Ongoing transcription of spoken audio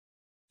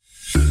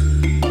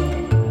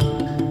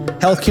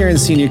Healthcare and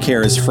senior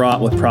care is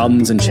fraught with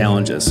problems and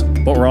challenges,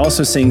 but we're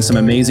also seeing some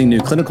amazing new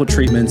clinical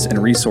treatments and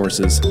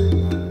resources.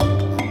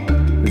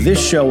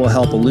 This show will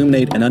help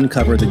illuminate and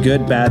uncover the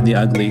good, bad, and the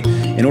ugly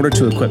in order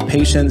to equip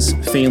patients,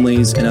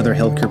 families, and other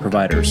healthcare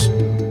providers.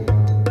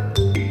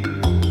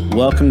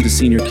 Welcome to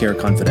Senior Care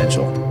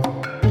Confidential.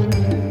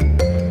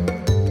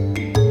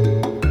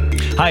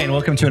 Hi, and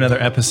welcome to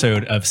another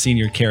episode of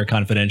Senior Care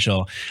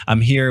Confidential. I'm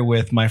here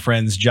with my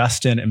friends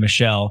Justin and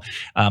Michelle.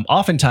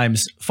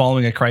 Oftentimes,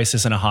 following a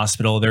crisis in a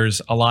hospital,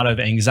 there's a lot of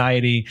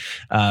anxiety.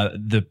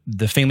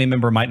 The family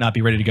member might not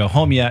be ready to go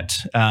home yet,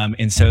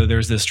 and so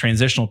there's this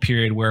transitional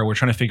period where we're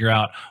trying to figure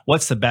out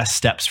what's the best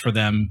steps for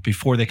them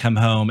before they come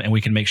home, and we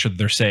can make sure that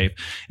they're safe.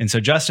 And so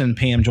Justin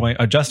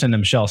and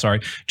Michelle,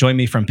 join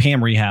me from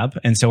PAM Rehab,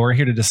 and so we're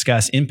here to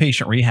discuss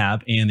inpatient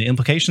rehab and the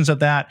implications of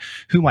that,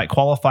 who might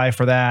qualify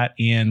for that,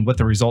 and what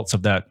the results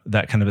of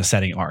that kind of a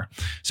setting are.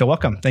 So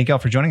welcome. Thank you all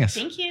for joining us.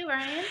 Thank you,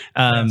 Ryan.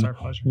 It's our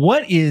pleasure.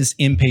 What is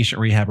inpatient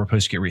rehab or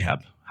post-acute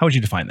rehab? How would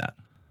you define that?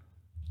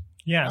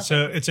 Yeah,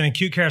 so it's an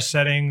acute care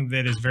setting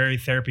that is very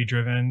therapy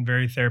driven,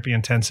 very therapy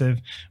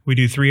intensive. We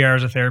do 3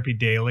 hours of therapy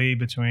daily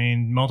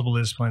between multiple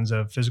disciplines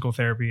of physical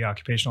therapy,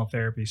 occupational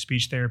therapy,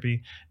 speech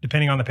therapy,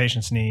 depending on the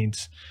patient's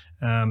needs.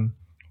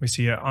 We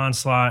see an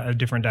onslaught of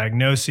different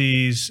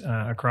diagnoses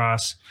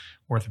across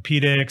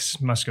orthopedics,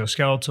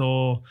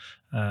 musculoskeletal,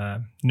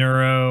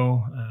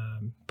 neuro,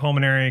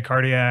 pulmonary,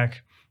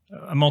 cardiac,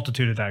 a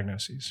multitude of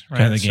diagnoses. Right?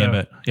 Kind of the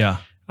gambit, yeah.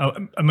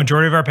 A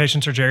majority of our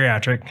patients are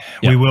geriatric.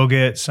 Yeah. We will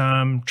get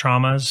some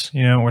traumas,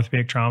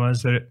 orthopedic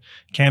traumas that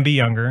can be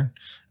younger,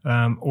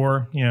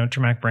 or,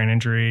 traumatic brain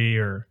injury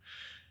or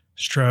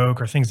stroke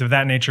or things of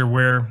that nature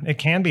where it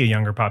can be a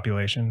younger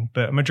population,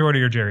 but a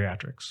majority are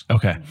geriatrics.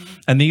 Okay.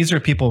 And these are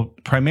people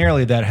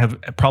primarily that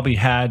have probably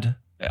had,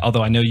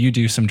 although I know you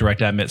do some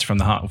direct admits from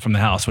the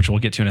house, which we'll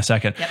get to in a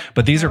second. Yep.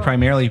 But these are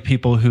primarily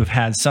people who've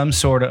had some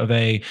sort of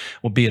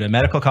be it a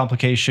medical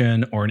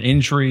complication or an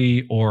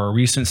injury or a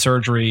recent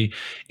surgery,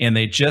 and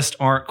they just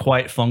aren't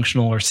quite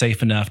functional or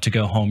safe enough to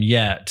go home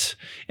yet.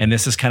 And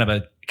this is kind of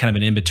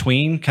an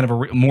in-between, kind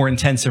of a more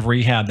intensive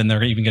rehab than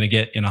they're even going to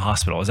get in a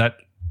hospital. Is that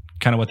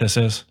kind of what this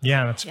is?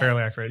 Yeah, that's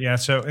fairly accurate. Yeah.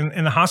 So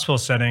in the hospital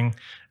setting,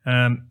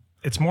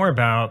 it's more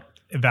about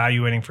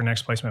evaluating for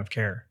next placement of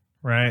care,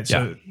 right?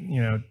 So,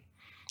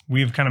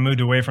 we've kind of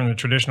moved away from the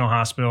traditional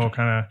hospital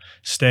kind of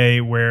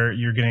stay where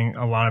you're getting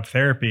a lot of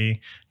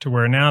therapy to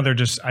where now they're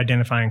just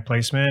identifying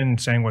placement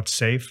and saying what's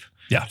safe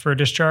for a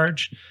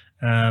discharge.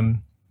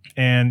 And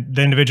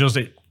the individuals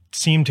that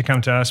seem to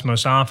come to us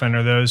most often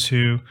are those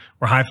who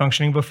were high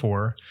functioning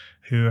before,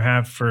 who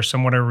have for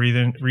somewhat a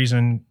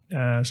reason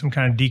some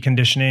kind of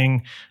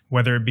deconditioning,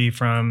 whether it be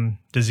from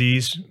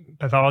disease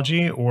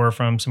pathology or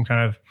from some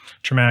kind of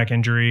traumatic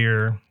injury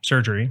or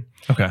surgery.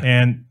 Okay.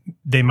 And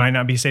they might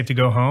not be safe to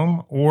go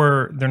home,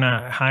 or they're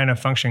not high enough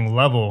functioning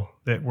level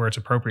where it's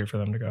appropriate for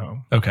them to go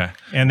home. Okay.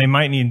 And they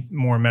might need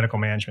more medical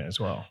management as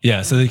well.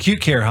 Yeah. So the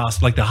acute care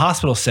the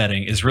hospital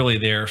setting is really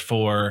there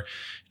for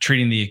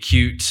treating the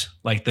acute,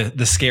 like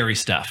the scary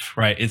stuff,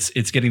 right?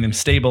 It's getting them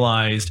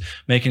stabilized,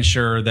 making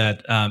sure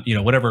that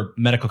whatever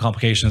medical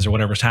complications or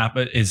whatever's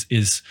happened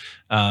is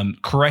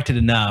corrected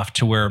enough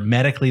to where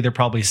medically they're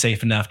probably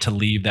safe enough to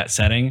leave that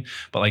setting.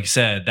 But like you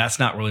said, that's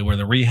not really where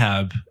the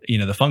rehab,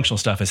 the functional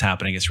stuff is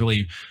happening. It's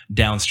really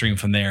downstream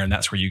from there, and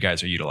that's where you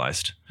guys are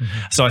utilized. Mm-hmm.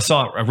 So I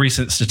saw a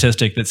recent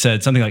statistic that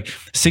said something like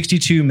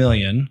 62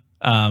 million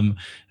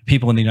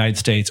people in the United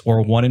States,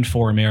 or 1 in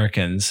 4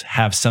 Americans,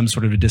 have some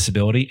sort of a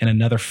disability, and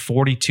another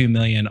 42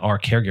 million are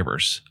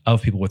caregivers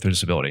of people with a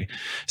disability.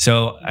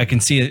 So I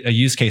can see a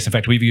use case. In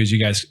fact, we've used you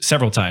guys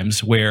several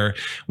times where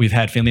we've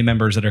had family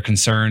members that are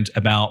concerned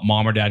about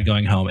mom or dad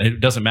going home. And it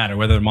doesn't matter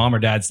whether mom or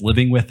dad's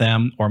living with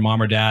them, or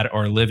mom or dad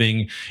are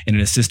living in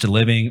an assisted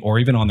living, or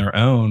even on their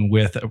own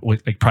with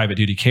like private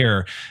duty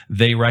care.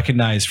 They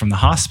recognize from the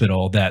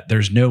hospital that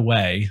there's no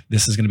way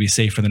this is going to be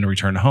safe for them to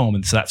return home.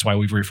 And so that's why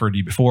we've referred to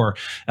you before,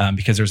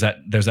 because there's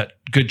that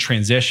good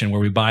transition where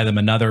we buy them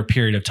another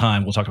period of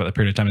time. We'll talk about the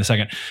period of time in a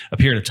second. A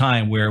period of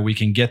time where we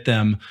can get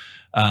them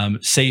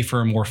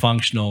safer, more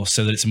functional,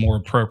 so that it's a more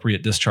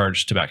appropriate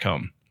discharge to back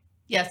home.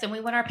 Yes, and we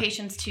want our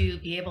patients to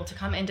be able to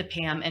come into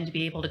PAM and to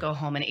be able to go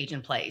home and age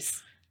in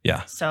place.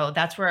 Yeah. So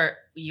that's where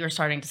you're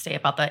starting to say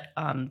about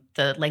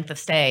the length of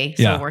stay.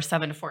 So we're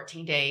 7 to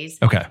 14 days.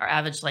 Okay. Our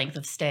average length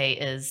of stay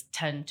is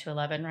 10 to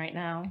 11 right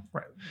now.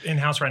 Right.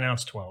 In-house right now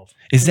it's 12.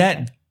 Is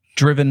that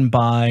driven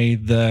by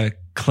the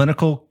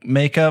clinical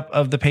makeup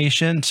of the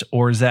patient,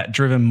 or is that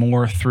driven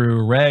more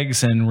through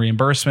regs and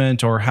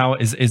reimbursement, or how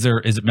does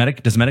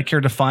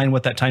Medicare define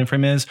what that time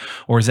frame is,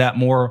 or is that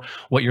more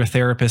what your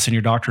therapists and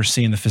your doctors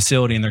see in the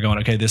facility and they're going,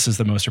 okay, this is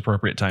the most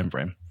appropriate time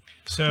frame?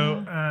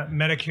 So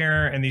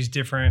Medicare and these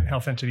different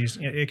health entities,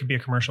 it could be a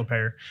commercial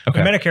payer.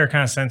 Okay. But Medicare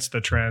kind of sets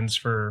the trends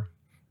for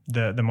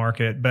the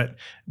market, but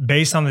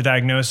based on the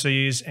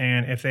diagnoses,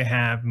 and if they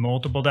have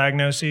multiple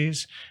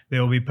diagnoses, they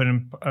will be put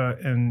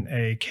in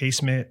a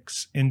case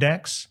mix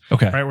index,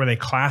 okay, right, where they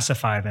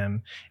classify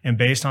them, and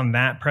based on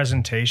that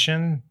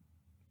presentation,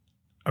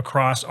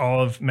 across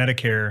all of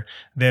Medicare,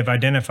 they've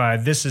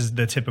identified this is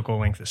the typical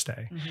length of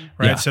stay,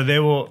 right? Yeah. So they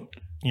will,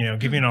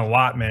 give you an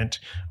allotment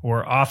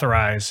or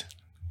authorize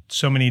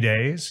so many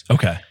days.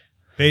 Okay.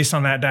 Based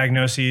on that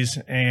diagnoses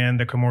and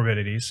the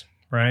comorbidities,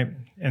 right?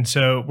 And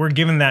so we're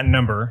given that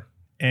number,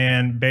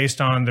 and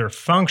based on their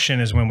function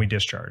is when we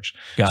discharge.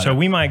 So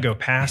we might go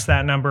past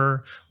that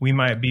number. We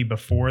might be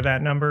before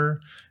that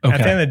number. Okay. At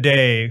the end of the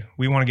day,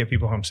 we want to get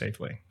people home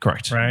safely.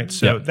 Correct. Right.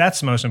 So that's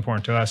the most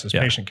important to us as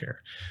patient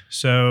care.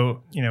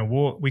 So,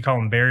 we call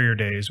them barrier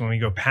days. When we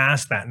go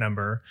past that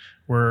number,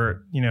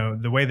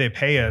 the way they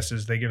pay us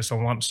is they give us a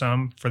lump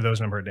sum for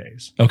those number of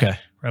days. Okay.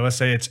 Right. Let's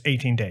say it's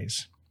 18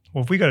 days.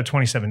 Well, if we go to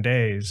 27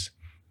 days,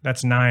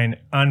 that's 9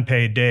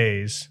 unpaid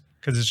days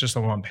because it's just a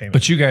lump payment.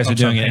 But you guys are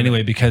doing it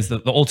anyway because the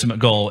ultimate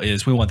goal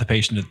is we want the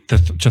patient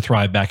to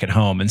thrive back at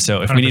home. And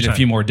so if 100%. We need a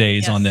few more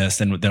days on this,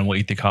 then we'll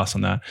eat the cost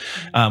on that.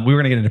 We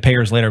were going to get into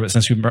payers later, but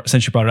since you brought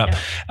it up,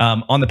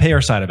 on the payer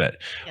side of it,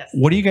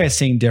 what are you guys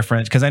seeing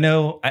different? Because I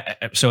know,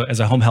 so as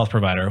a home health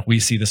provider, we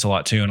see this a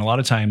lot too. And a lot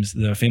of times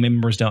the family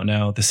members don't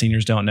know, the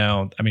seniors don't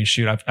know. I mean,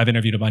 shoot, I've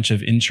interviewed a bunch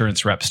of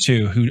insurance reps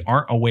too who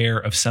aren't aware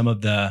of some of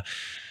the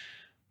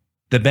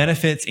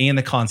benefits and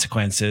the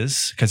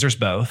consequences, because there's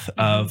both,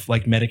 of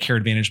like Medicare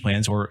Advantage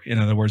plans, or in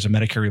other words, a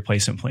Medicare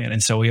replacement plan.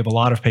 And so we have a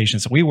lot of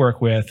patients that we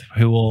work with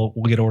who we'll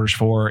get orders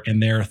for,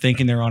 and they're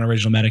thinking they're on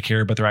original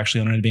Medicare, but they're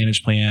actually on an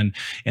Advantage plan.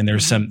 And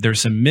there's some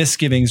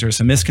misgivings or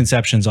some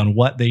misconceptions on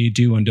what they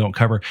do and don't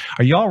cover.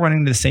 Are y'all running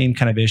into the same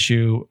kind of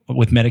issue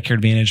with Medicare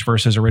Advantage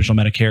versus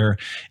original Medicare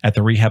at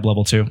the rehab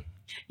level too?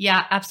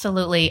 Yeah,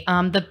 absolutely.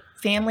 The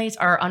families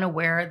are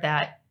unaware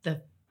that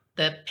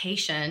the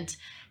patient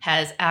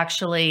has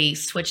actually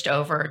switched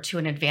over to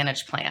an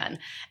Advantage plan.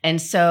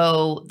 And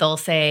so they'll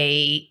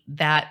say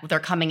that they're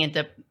coming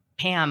into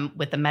PAM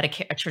with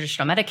a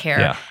traditional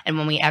Medicare. And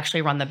when we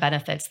actually run the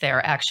benefits,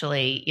 they're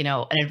actually,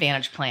 an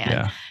Advantage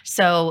plan.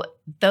 So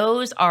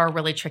those are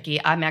really tricky.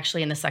 I'm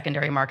actually in the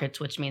secondary markets,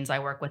 which means I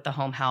work with the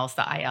home health,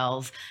 the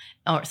ILs,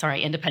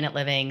 independent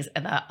livings,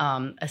 and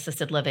the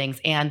assisted livings,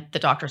 and the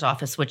doctor's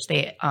office, which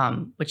they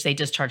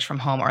discharge from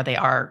home, or they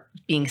are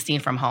being seen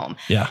from home.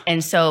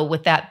 And so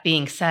with that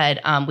being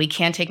said, we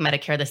can take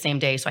Medicare the same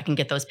day, so I can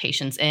get those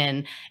patients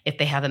in if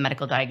they have a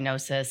medical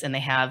diagnosis and they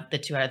have the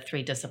 2 out of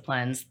 3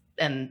 disciplines,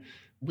 and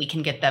we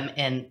can get them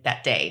in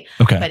that day.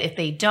 But if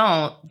they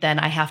don't, then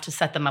I have to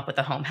set them up with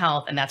the home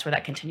health, and that's where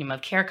that continuum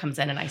of care comes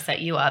in, and I set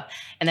you up,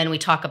 and then we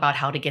talk about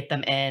how to get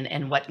them in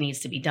and what needs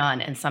to be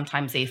done. And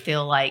sometimes they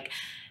feel like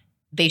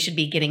they should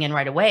be getting in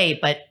right away,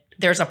 but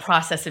there's a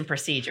process and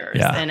procedures,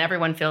 and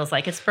everyone feels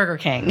like it's Burger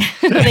King.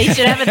 They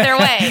should have it their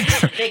way.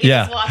 They can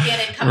just walk in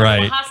and come to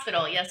a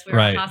hospital. Yes, we're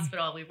a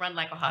hospital. We run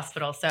like a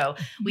hospital. So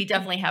we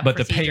definitely have But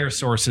procedures. The payer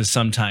sources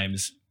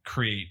sometimes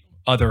create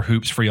other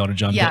hoops for y'all to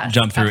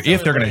jump through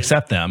if they're going to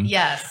accept them.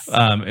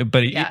 So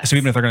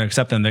even if they're going to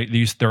accept them,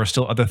 there are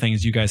still other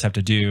things you guys have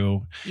to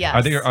do.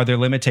 Are there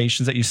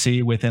limitations that you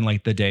see within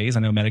like the days? I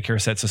know Medicare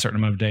sets a certain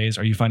amount of days.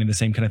 Are you finding the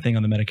same kind of thing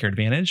on the Medicare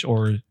Advantage,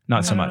 or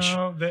not so much?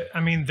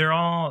 They're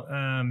all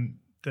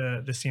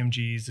the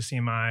CMGs, the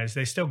CMIs,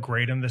 they still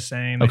grade them the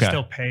same. They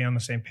still pay on the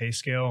same pay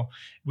scale.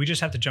 We just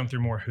have to jump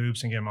through more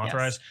hoops and get them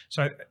authorized.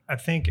 So I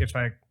think if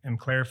I am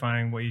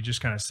clarifying what you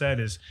just kind of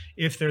said is,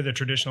 if they're the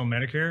traditional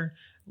Medicare,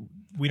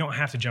 we don't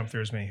have to jump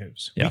through as many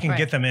hoops. We can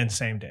get them in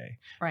same day.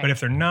 But if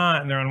they're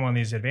not, and they're on one of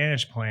these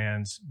Advantage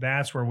plans,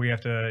 that's where we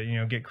have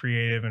to, get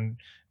creative and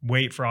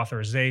wait for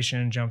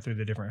authorization, jump through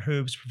the different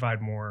hoops,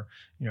 provide more,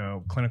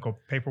 clinical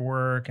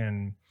paperwork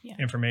and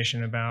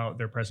information about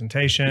their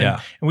presentation.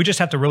 And we just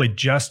have to really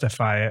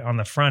justify it on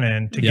the front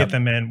end to get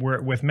them in.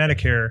 With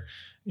Medicare,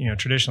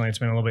 traditionally it's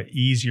been a little bit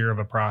easier of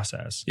a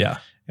process.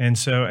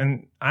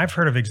 And I've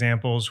heard of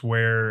examples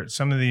where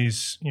some of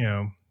these,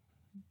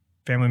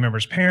 family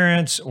members'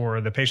 parents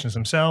or the patients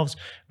themselves,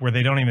 where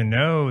they don't even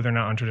know they're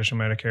not on traditional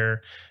Medicare.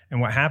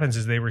 And what happens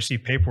is they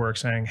receive paperwork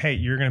saying, hey,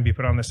 you're going to be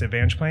put on this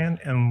Advantage plan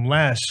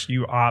unless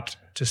you opt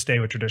to stay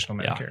with traditional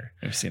Medicare.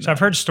 I've seen I've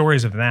heard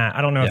stories of that.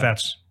 I don't know if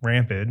that's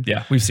rampant.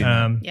 We've seen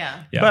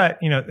that. But,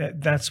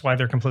 that's why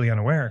they're completely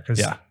unaware,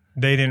 because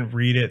they didn't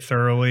read it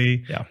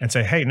thoroughly and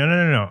say, hey, no,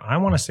 I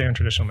want to stay on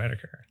traditional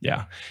Medicare.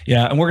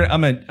 And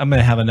I'm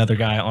gonna have another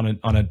guy on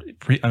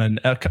an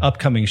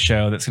upcoming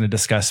show that's going to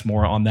discuss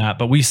more on that.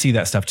 But we see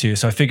that stuff too.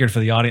 So I figured for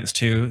the audience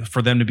too,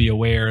 for them to be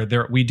aware,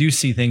 we do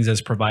see things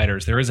as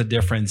providers. There is a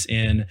difference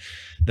in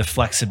the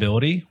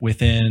flexibility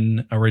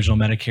within original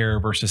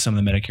Medicare versus some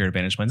of the Medicare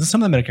Advantage plans. And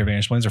some of the Medicare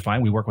Advantage plans are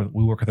fine. We work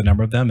with a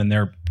number of them, and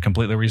they're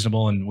completely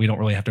reasonable, and we don't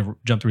really have to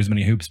jump through as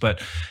many hoops.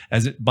 But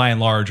by and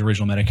large,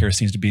 original Medicare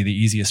seems to be the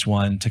easiest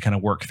one to kind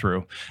of work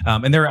through.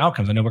 And there are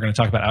outcomes. I know we're going to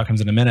talk about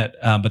outcomes in a minute,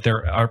 but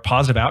there are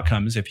positive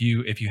outcomes if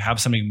you have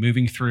somebody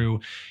moving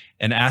through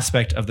an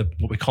aspect of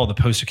what we call the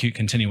post-acute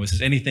continuum, which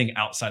is anything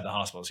outside the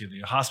hospital. So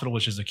the hospital,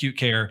 which is acute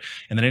care,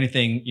 and then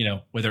anything,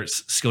 whether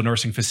it's skilled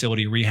nursing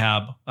facility,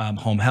 rehab,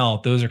 home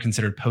health, those are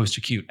considered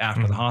post-acute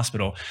after the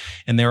hospital.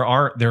 And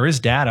there is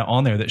data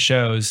on there that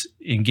shows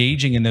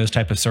engaging in those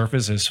type of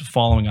services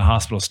following a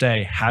hospital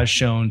stay has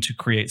shown to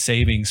create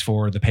savings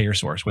for the payer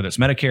source, whether it's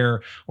Medicare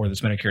or whether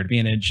it's Medicare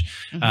Advantage.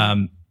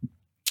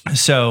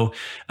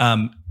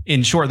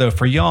 In short, though,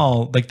 for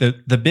y'all, like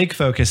the big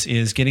focus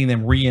is getting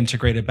them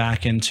reintegrated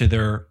back into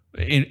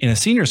in a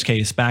senior's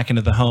case, back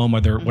into the home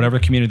or their whatever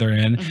community they're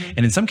in. And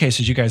in some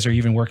cases, you guys are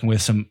even working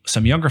with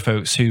some younger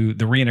folks who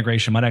the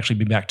reintegration might actually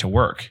be back to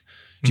work.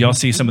 Do y'all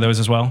see some of those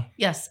as well?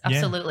 Yes,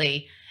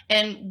 absolutely. Yeah.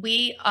 And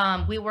we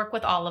work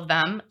with all of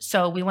them.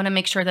 So we want to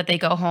make sure that they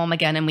go home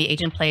again and we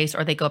age in place,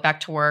 or they go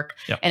back to work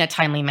in a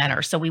timely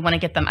manner. So we want to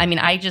get them. I mean,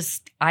 I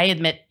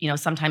admit,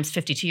 sometimes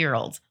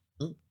 52-year-olds.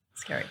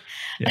 Scary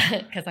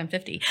because I'm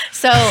 50.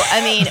 So,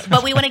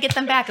 but we want to get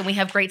them back, and we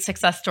have great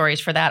success stories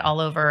for that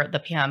all over the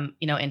PM,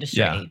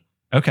 industry. Yeah.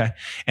 Okay.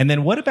 And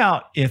then what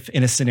about if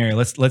in a scenario,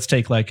 let's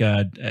take like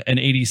an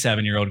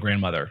 87-year-old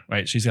grandmother,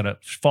 right? She's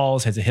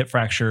falls, has a hip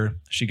fracture.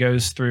 She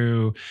goes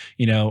through,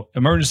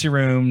 emergency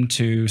room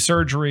to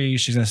surgery.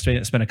 She's going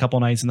to spend a couple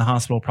nights in the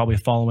hospital, probably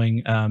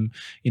following,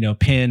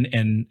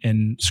 pin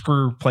and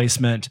screw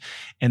placement.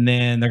 And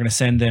then they're going to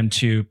send them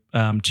to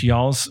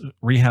y'all's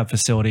rehab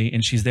facility,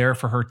 and she's there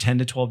for her 10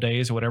 to 12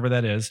 days or whatever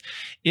that is.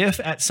 If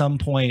at some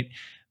point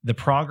the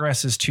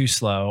progress is too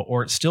slow,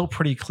 or it's still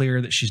pretty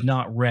clear that she's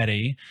not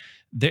ready,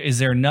 is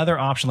there another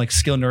option, like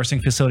skilled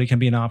nursing facility can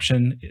be an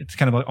option? It's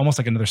kind of almost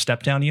like another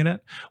step down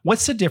unit.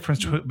 What's the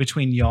difference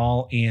between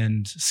y'all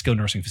and skilled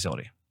nursing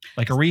facility?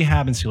 Like a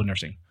rehab and skilled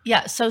nursing?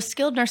 Yeah. So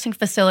skilled nursing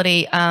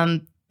facility,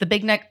 the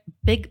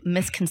big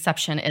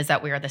misconception is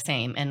that we are the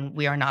same, and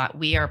we are not.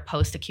 We are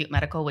post-acute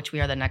medical, which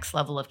we are the next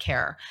level of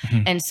care.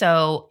 And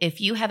so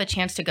if you have a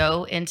chance to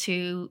go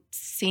into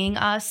seeing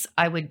us,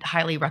 I would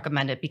highly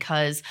recommend it,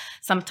 because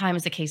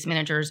sometimes the case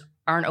managers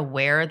aren't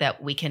aware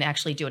that we can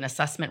actually do an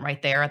assessment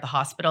right there at the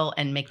hospital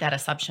and make that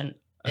assumption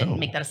and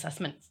make that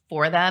assessment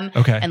for them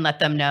and let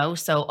them know.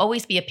 So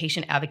always be a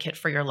patient advocate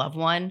for your loved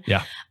one.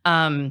 Yeah.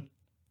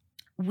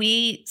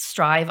 We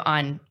strive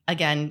on,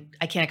 again,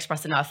 I can't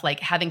express enough, like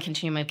having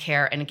continuum of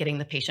care and getting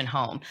the patient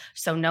home.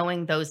 So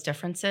knowing those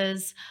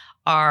differences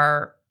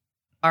are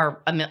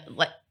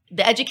like,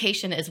 the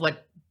education is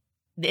what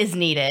is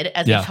needed,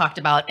 as we've talked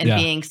about, and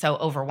being so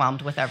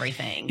overwhelmed with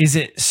everything. Is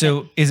it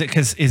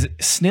because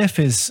SNF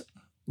is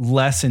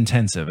less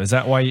intensive? Is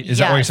that why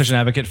you're such an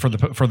advocate for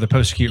the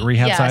post-acute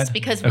rehab side? Yes,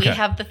 because we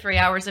have the 3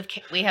 hours of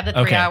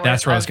hours.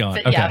 That's where I was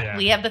going.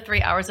 We have the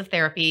 3 hours of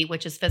therapy,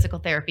 which is physical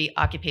therapy,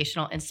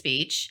 occupational, and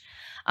speech.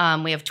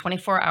 We have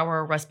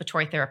 24-hour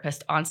respiratory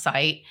therapist on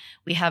site.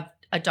 We have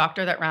a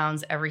doctor that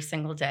rounds every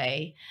single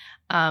day.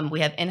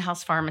 We have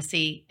in-house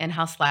pharmacy,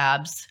 in-house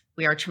labs.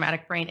 We are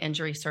traumatic brain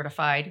injury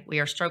certified. We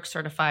are stroke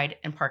certified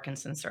and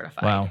Parkinson's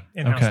certified. Wow.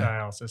 In-house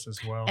dialysis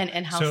as well. And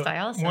in-house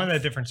dialysis. One of the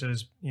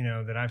differences,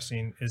 that I've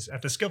seen is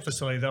at the skilled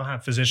facility, they'll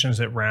have physicians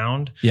that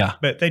round,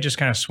 but they just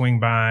kind of swing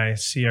by,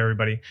 see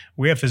everybody.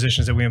 We have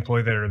physicians that we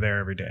employ that are there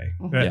every day.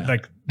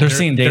 Like they're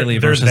seen daily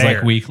versus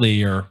like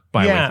weekly or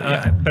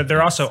bi-weekly. But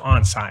they're also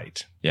on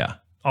site. Yeah.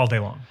 All day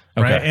long.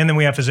 Right. And then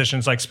we have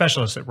physicians like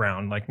specialists that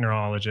round, like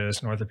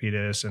neurologists and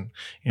orthopedists and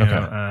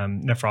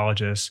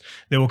nephrologists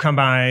that will come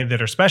by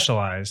that are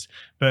specialized.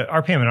 But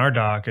our PM and our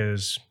doc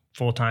is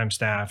full-time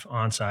staff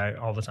on site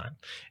all the time.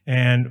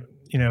 And,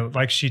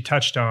 like she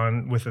touched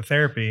on with the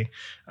therapy,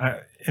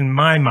 in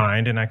my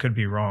mind, and I could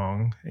be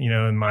wrong,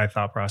 in my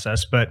thought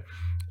process, but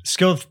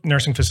skilled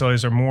nursing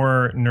facilities are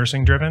more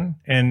nursing driven,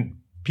 and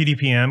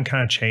PDPM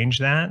kind of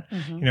changed that,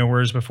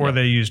 whereas before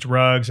they used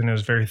rugs and it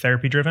was very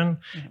therapy driven,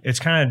 it's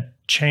kind of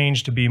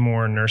changed to be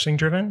more nursing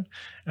driven,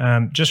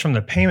 just from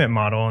the payment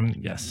model. And,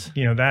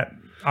 that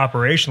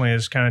operationally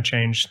has kind of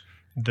changed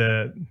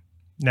the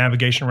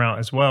navigation route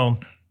as well.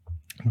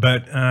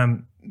 But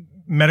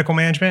medical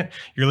management,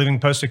 you're leaving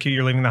post-acute,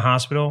 you're leaving the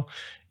hospital,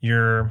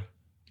 you're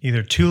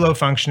either too low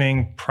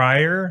functioning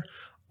prior,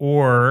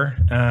 or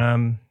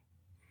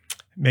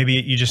maybe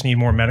you just need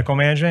more medical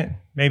management.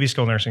 Maybe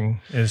skilled nursing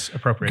is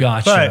appropriate.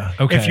 Gotcha.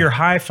 But if you're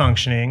high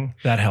functioning,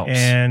 that helps,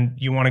 and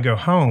you want to go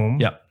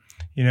home,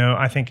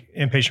 I think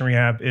inpatient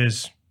rehab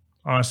is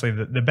honestly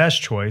the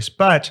best choice.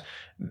 But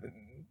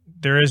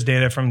there is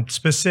data from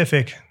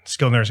specific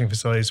skilled nursing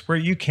facilities where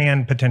you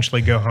can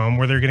potentially go home,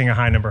 where they're getting a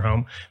high number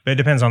home, but it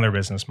depends on their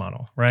business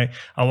model, right?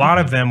 A lot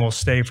of them will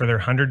stay for their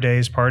 100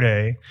 days Part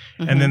A,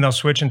 and then they'll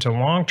switch into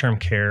long-term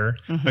care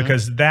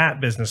because that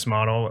business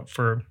model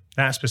for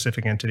that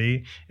specific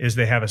entity is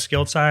they have a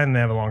skilled side and they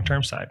have a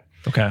long-term side.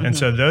 Okay. And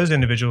so those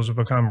individuals will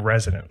become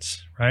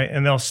residents, right?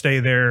 And they'll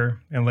stay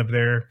there and live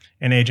there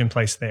and age in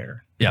place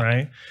there,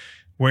 right?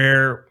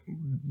 Where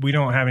we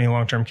don't have any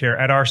long-term care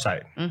at our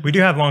site. We do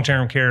have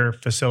long-term care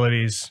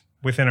facilities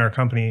within our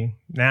company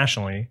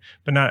nationally,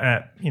 but not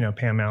at,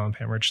 Pam Allen,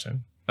 Pam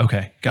Richardson.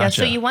 Okay. Gotcha. Yeah,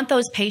 so you want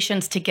those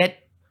patients to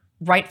get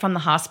right from the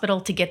hospital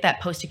to get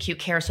that post-acute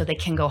care so they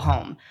can go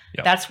home.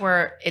 Yep. That's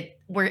where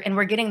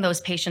we're getting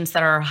those patients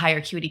that are higher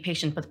acuity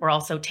patients, but we're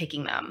also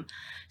taking them.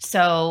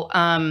 So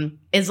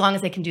as long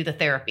as they can do the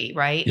therapy,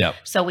 right? Yep.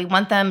 So we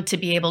want them to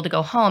be able to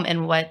go home.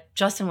 And what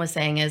Justin was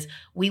saying is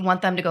we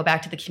want them to go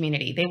back to the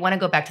community. They want to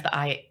go back to the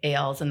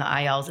IALs and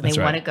the ILs, and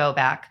they want to go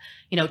back,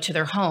 to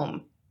their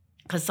home.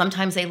 Because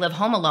sometimes they live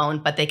home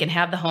alone, but they can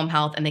have the home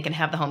health and they can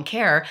have the home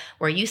care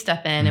where you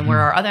step in and where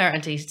our other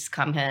entities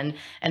come in,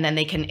 and then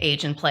they can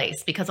age in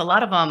place. Because a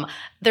lot of them,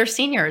 they're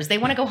seniors. They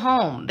want to go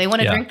home. They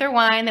want to drink their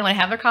wine. They want to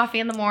have their coffee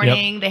in the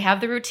morning. They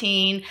have the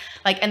routine.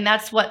 And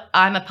that's what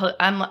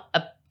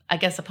I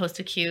guess a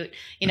post-acute,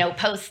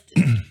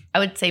 I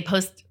would say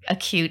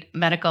post-acute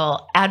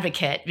medical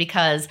advocate,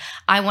 because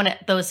I want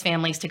those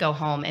families to go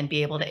home and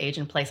be able to age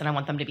in place, and I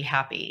want them to be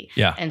happy.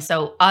 Yeah. And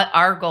so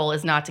our goal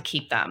is not to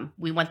keep them.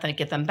 We want them to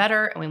get them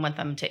better, and we want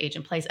them to age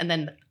in place. And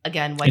then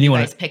again, when you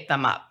guys pick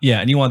them up. Yeah.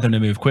 And you want them to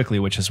move quickly,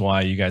 which is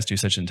why you guys do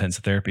such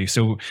intensive therapy.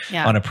 So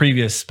on a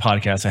previous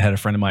podcast, I had a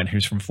friend of mine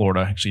who's from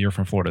Florida. Actually, you're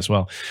from Florida as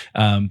well.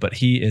 But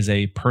he is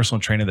a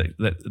personal trainer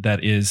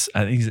that is,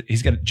 I think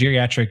he's got a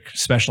geriatric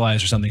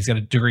specialized or something. He's got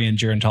a degree in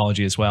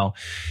gerontology as well.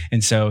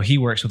 And so he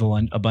works with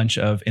a bunch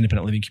of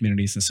independent living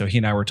communities. And so he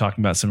and I were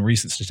talking about some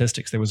recent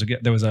statistics. There was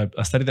a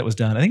study that was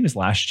done, I think it was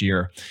last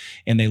year,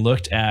 and they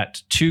looked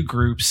at two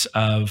groups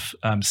of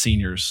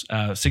seniors,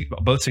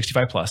 both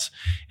 65 plus,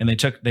 and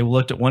they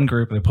looked at one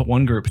group, and they put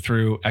one group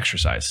through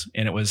exercise,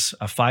 and it was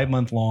a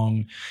 5-month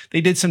long.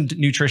 They did some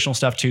nutritional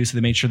stuff too, so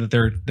they made sure that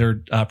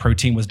their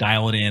protein was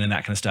dialed in and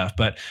that kind of stuff.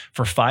 But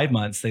for 5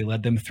 months, they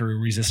led them through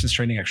resistance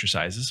training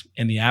exercises,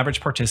 and the average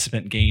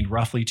participant gained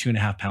roughly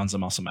 2.5 pounds of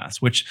muscle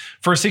mass, which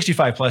for a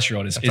 65 plus year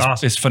old is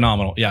awesome. Is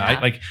phenomenal.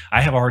 Yeah.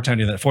 I have a hard time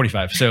doing that at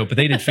 45. So, but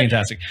they did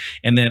fantastic.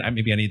 And then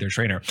maybe I need their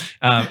trainer.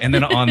 And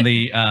then on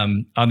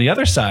the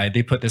other side,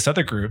 they put this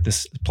other group,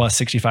 this plus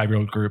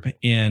 65-year-old group,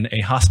 in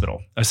a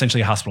hospital,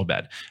 essentially a hospital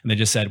bed. And they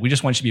just said, we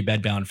just want you to be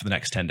bedbound for the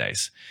next 10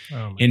 days.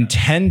 In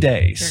 10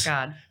 days,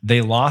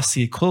 they lost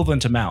the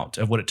equivalent amount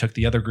of what it took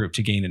the other group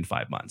to gain in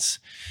 5 months.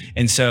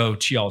 And so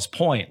to y'all's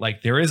point,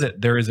 there is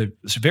a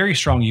very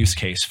strong use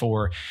case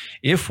for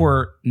if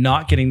we're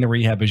not getting the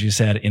rehab, as you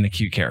said, in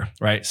acute care,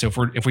 right? So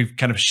if we've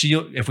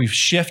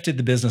shifted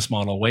the business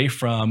model away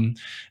from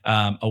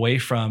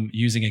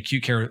using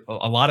acute care,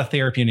 a lot of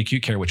therapy in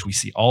acute care, which we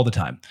see all the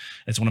time.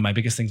 It's one of my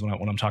biggest things when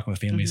I'm talking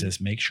with families is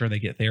make sure they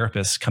get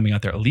therapists coming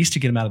out there, at least to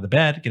get them out of the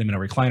bed, get them in a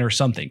recliner or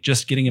something.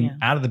 Just getting them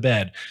out of the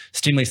bed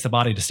stimulates the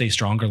body to stay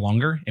stronger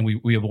longer, and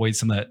we avoid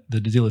some of the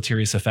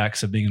deleterious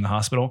effects of being in the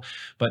hospital.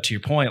 But to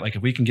your point,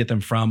 if we can get them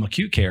from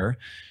acute care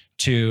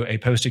to a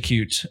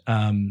post-acute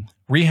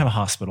rehab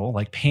hospital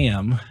like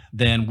PAM,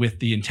 then with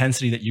the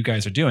intensity that you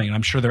guys are doing, and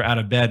I'm sure they're out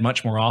of bed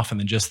much more often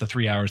than just the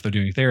 3 hours they're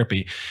doing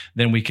therapy,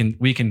 then we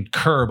can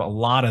curb a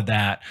lot of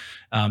that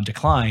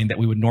decline that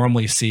we would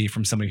normally see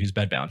from somebody who's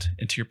bedbound.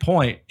 And to your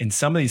point, in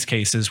some of these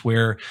cases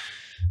where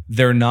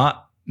they're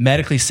not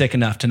medically sick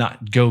enough to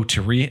not go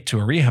to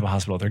a rehab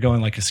hospital, they're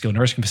going like a skilled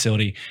nursing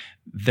facility,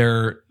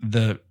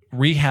 the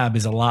rehab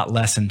is a lot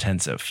less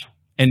intensive.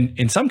 And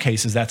in some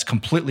cases, that's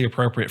completely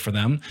appropriate for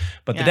them.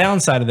 But the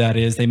downside of that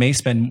is they may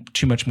spend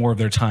too much more of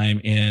their time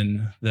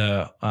in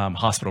the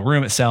hospital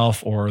room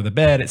itself or the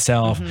bed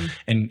itself,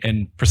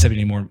 and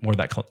precipitating more of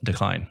that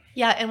decline.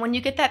 Yeah, and when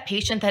you get that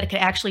patient that could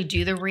actually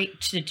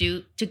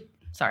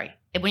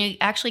when you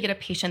actually get a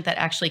patient that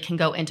actually can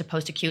go into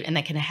post-acute and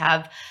that can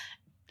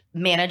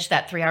manage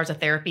that 3 hours of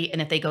therapy,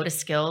 and if they go to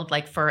skilled,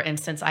 like for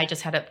instance, I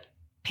just had a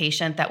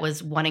patient that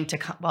was wanting to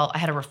come. Well, I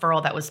had a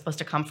referral that was supposed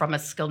to come from a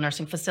skilled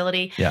nursing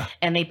facility. Yeah.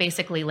 And they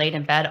basically laid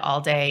in bed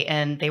all day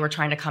and they were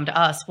trying to come to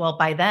us. Well,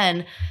 by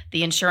then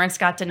the insurance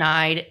got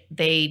denied.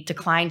 They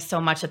declined so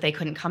much that they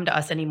couldn't come to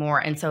us anymore.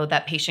 And so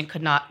that patient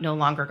could no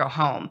longer go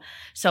home.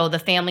 So the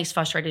family's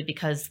frustrated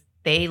because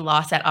they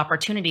lost that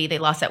opportunity. They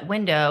lost that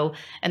window,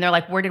 and they're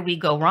like, where did we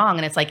go wrong?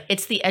 And it's like,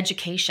 it's the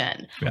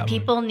education. Yeah.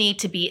 People need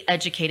to be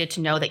educated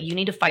to know that you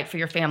need to fight for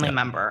your family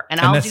member.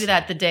 And I'll do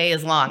that the day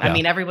is long. Yeah. I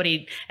mean,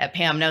 everybody at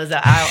PAM knows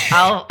that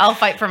I'll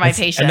fight for my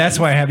patients. And that's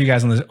why I have you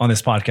guys on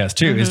this podcast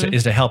too,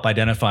 is to help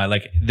identify,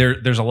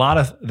 there's a lot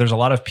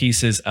of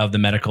pieces of the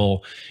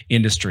medical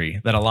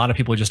industry that a lot of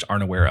people just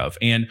aren't aware of,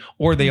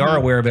 or they are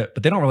aware of it,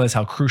 but they don't realize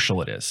how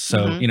crucial it is.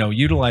 So,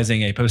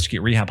 utilizing a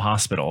post-acute rehab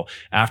hospital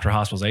after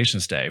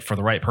hospitalization stay for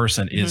the right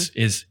person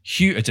is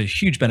huge. It's a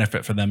huge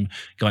benefit for them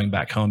going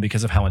back home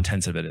because of how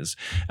intensive it is.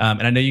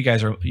 And I know you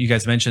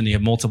guys mentioned you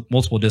have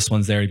multiple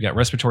disciplines there. You've got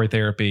respiratory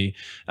therapy,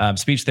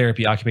 speech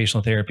therapy,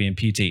 occupational therapy, and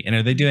PT. And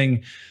are they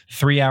doing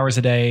 3 hours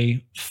a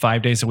day,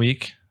 5 days a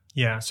week?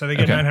 Yeah. So they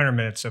get 900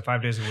 minutes, so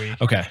 5 days a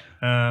week. Okay.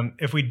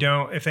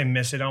 If they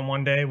miss it on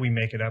one day, we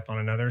make it up on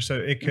another. So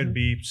it could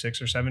be 6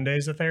 or 7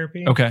 days of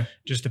therapy. Okay.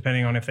 Just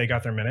depending on if they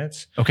got their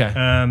minutes. Okay.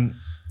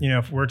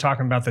 If we're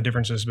talking about the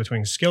differences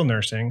between skilled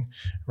nursing,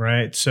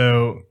 right?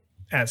 So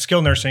at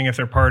skilled nursing, if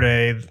they're Part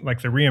A,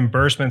 like the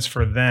reimbursements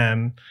for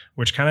them,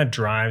 which kind of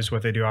drives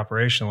what they do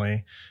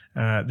operationally,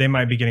 they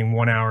might be getting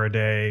 1 hour a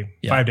day,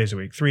 5 days a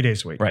week, 3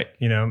 days a week. Right.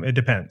 It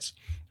depends.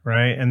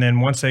 right? And then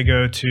once they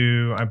go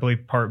to, I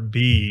believe, Part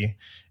B,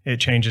 it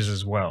changes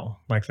as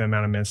well, like the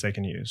amount of meds they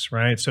can use,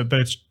 right? So,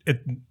 but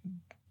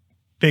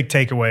big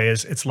takeaway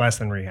is it's less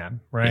than rehab,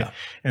 right? Yeah.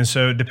 And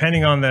so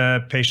depending on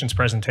the patient's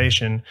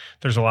presentation,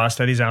 there's a lot of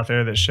studies out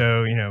there that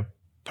show,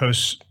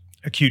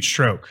 post-acute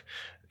stroke,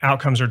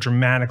 outcomes are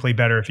dramatically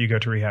better if you go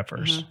to rehab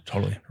first.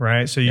 Totally.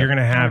 Right? So you're going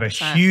to have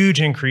 100%. a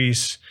huge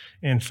increase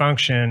in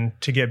function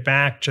to get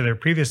back to their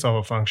previous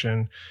level of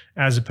function,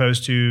 as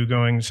opposed to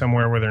going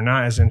somewhere where they're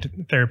not as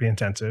therapy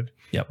intensive,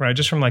 right?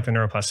 Just from like the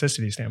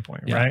neuroplasticity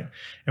standpoint, right?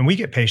 And we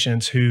get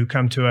patients who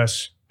come to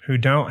us who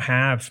don't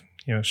have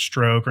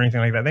stroke or anything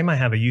like that. They might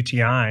have a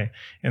UTI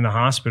in the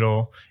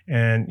hospital,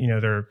 and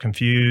they're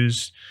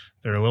confused.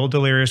 They're a little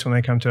delirious when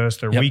they come to us.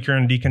 They're weaker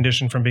and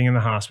deconditioned from being in the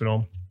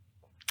hospital.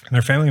 And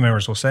their family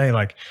members will say,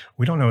 like,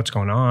 we don't know what's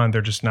going on.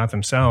 They're just not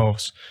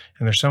themselves,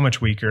 and they're so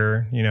much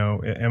weaker.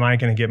 Am I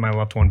going to get my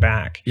loved one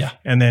back? Yeah.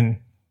 And then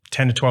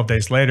 10 to 12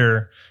 days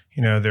later,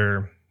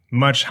 they're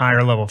much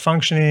higher level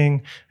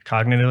functioning.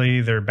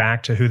 Cognitively, they're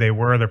back to who they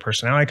were. Their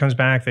personality comes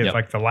back. They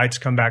like the lights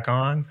come back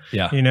on.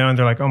 Yeah. And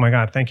they're like, oh my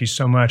God, thank you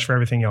so much for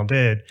everything y'all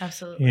did.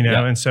 Absolutely.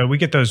 And so we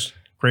get those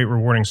great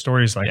rewarding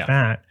stories like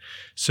that.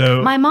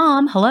 So my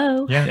mom,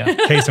 hello. Yeah.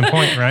 Case in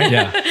point,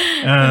 right?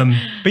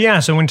 But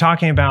yeah, so when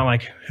talking about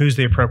like who's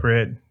the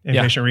appropriate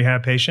inpatient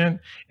rehab patient,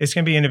 it's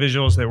going to be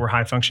individuals that were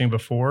high functioning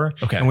before.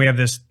 Okay. And we have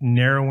this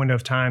narrow window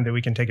of time that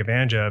we can take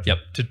advantage of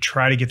to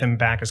try to get them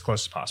back as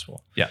close as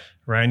possible. Yeah.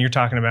 Right. And you're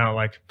talking about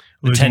like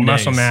losing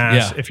muscle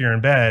mass if you're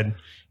in bed.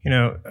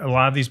 A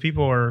lot of these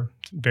people are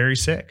very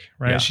sick,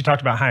 right? Yeah. She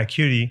talked about high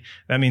acuity.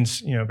 That means,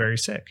 very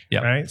sick,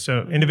 right?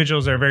 So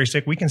individuals that are very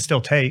sick, we can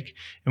still take,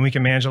 and we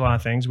can manage a lot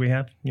of things. We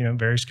have,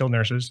 very skilled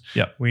nurses.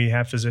 We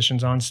have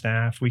physicians on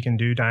staff. We can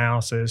do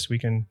dialysis. We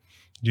can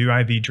do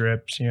IV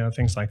drips,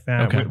 things like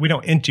that. Okay. We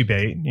don't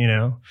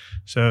intubate,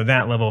 so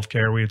that level of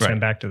care we would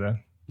send back to the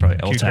probably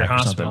acute care LTAC or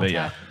hospital.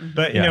 something,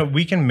 but But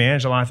we can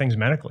manage a lot of things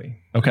medically.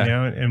 Okay.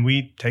 And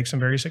we take some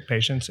very sick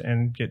patients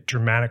and get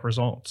dramatic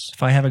results.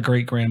 If I have a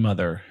great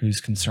grandmother who's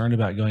concerned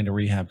about going to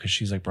rehab because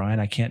she's like, Brian,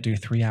 I can't do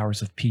 3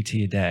 hours of PT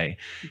a day.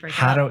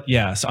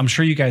 So I'm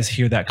sure you guys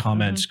hear that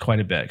comment quite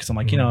a bit, because I'm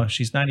like,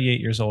 she's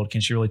 98 years old.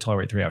 Can she really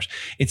tolerate 3 hours?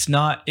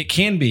 It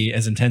can be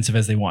as intensive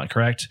as they want,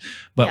 correct?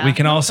 But we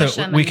can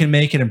also, we can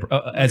make it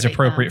as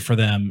appropriate for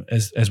them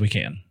as we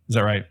can. Is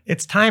that right?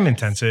 It's time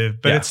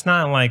intensive, but it's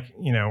not like,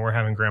 we're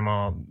having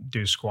grandma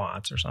do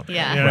squats or something.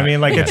 Yeah. You know what I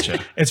mean? Like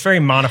it's very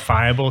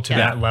modifiable to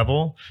that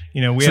level.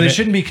 So they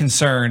shouldn't be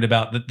concerned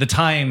about the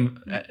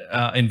time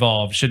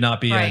involved. Should not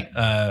be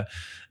a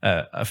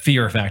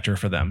fear factor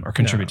for them or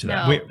contribute to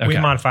that. We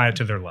modify it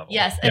to their level.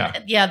 Yes.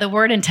 And the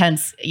word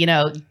intense,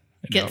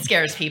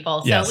 scares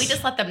people. So we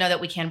just let them know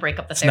that we can break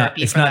up the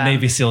therapy. It's not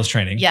Navy SEALs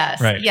training. Yes.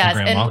 Right. Yes.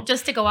 And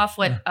just to go off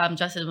what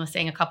Justin was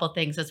saying, a couple of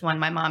things is, one,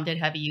 my mom did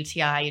have a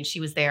UTI and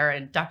she was there,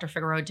 and Dr.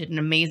 Figueroa did an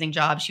amazing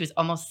job. She was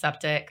almost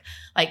septic,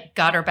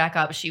 got her back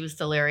up. She was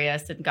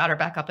delirious and got her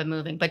back up and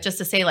moving. But just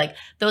to say,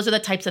 those are the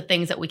types of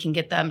things that we can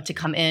get them to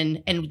come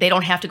in, and they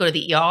don't have to go to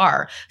the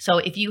ER. So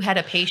if you had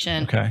a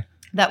patient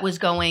that was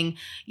going,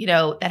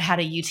 that had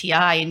a UTI,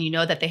 and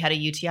that they had a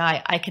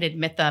UTI, I could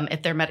admit them.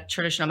 If they're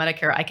traditional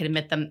Medicare, I could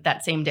admit them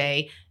that same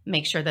day,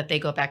 make sure that they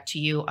go back to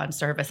you on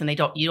service, and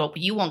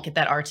you won't get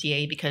that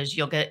RTA, because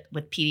you'll get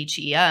with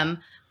PDGM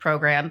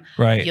program,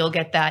 you'll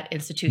get that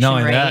institution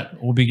rate.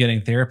 That we'll be getting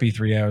therapy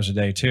 3 hours a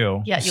day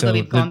too. Yeah, you'll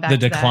be going back to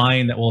the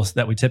decline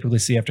that we typically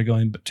see after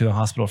going to the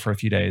hospital for a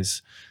few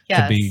days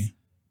could be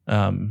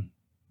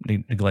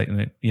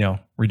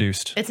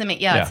reduced. It's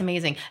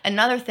amazing.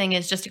 Another thing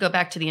is, just to go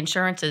back to the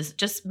insurances,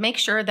 just make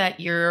sure that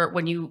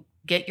when you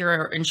get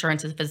your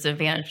insurance if it's an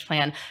Advantage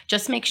plan,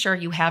 just make sure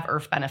you have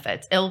IRF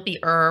benefits. It'll be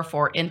IRF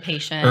or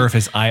inpatient. IRF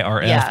is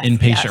IRF,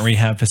 inpatient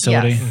rehab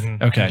facility. Yes.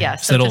 Mm-hmm. Okay.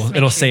 Yes. So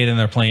it'll say it in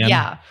their plan.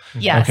 Yeah.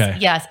 Yes. Okay.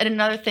 Yes. And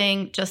another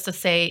thing, just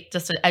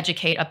to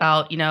educate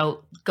about,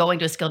 going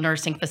to skilled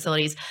nursing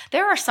facilities,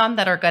 there are some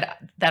that are good,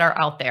 that are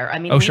out there. I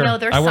mean, we know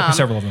there's some. I work with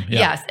several of them. Yeah.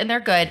 Yes. And they're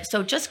good.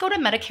 So just go to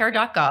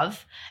Medicare.gov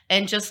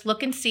and just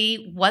look and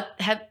see what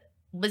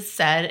was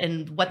said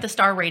and what the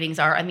star ratings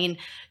are. I mean,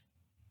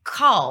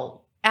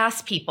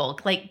 ask people,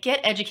 get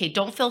educated.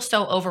 Don't feel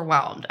so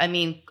overwhelmed. I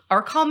mean,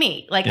 or call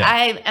me.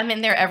 I am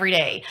in there every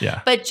day.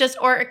 Yeah. But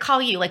or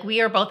call you. We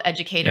are both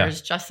educators.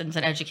 Yeah. Justin's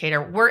an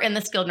educator. We're in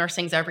the skilled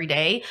nursings every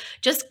day.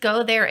 Just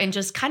go there and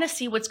just kind of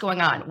see what's going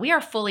on. We are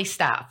fully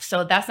staffed,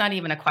 so that's not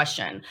even a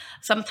question.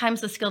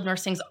 Sometimes the skilled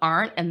nursings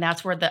aren't, and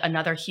that's where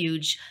another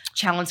huge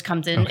challenge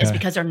comes in, is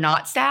because they're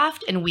not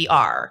staffed and we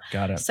are.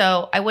 Got it.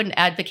 So I wouldn't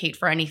advocate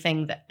for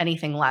anything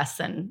less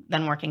than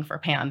working for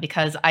Pam,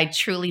 because I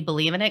truly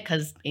believe in it,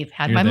 because I've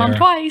had my mom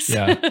twice.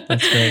 Yeah,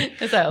 that's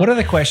great. So, what are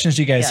the questions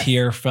you guys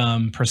hear from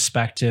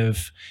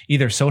prospective,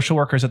 either social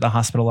workers at the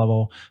hospital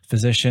level,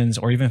 physicians,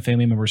 or even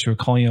family members who are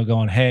calling you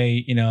going,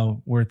 hey,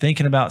 we're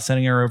thinking about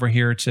sending her over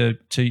here to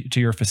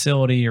your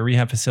facility, your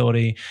rehab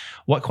facility.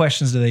 What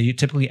questions do they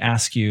typically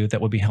ask you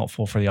that would be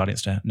helpful for the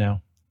audience to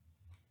know,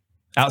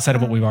 outside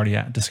of what we've already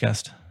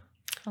discussed?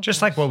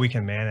 Just like what we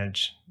can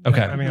manage,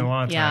 Okay. I mean, a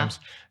lot of times.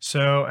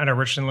 So at our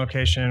Richmond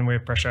location, we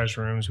have pressurized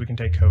rooms. We can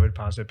take COVID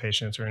positive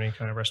patients or any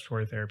kind of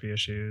respiratory therapy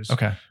issues.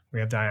 Okay. We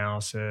have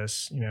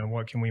dialysis.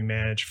 What can we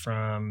manage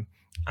from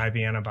IV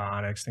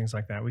antibiotics, things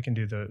like that. We can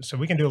do so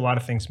we can do a lot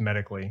of things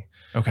medically.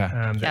 Okay.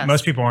 That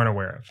most people aren't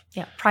aware of.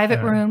 Yeah.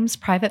 Private rooms,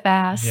 private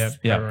baths.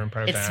 Yep. Private room,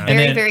 private It's bath.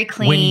 very, very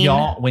clean.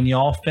 When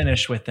y'all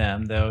finish with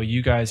them, though,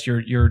 you guys,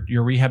 your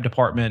rehab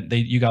department,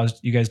 you guys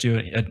do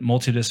a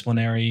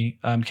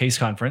multidisciplinary case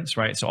conference,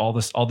 right? So all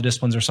the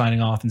disciplines are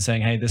signing off and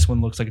saying, hey, this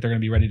one looks like they're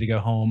going to be ready to go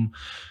home,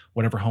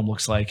 whatever home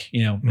looks like,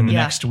 in the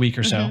next week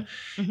or so.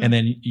 And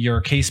then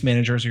your case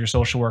managers or your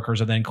social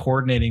workers are then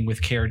coordinating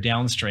with care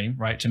downstream,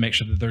 right? To make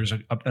sure that there's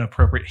an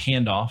appropriate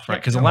handoff, right?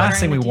 Because the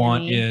last thing we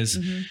want is,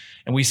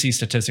 and we see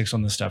statistics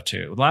on this stuff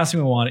too. The last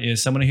thing we want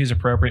is someone who's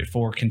appropriate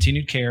for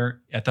continued care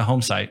at the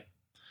home site,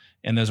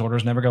 and those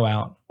orders never go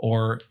out,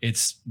 or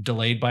it's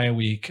delayed by a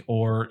week,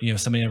 or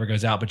somebody never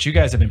goes out. But you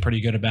guys have been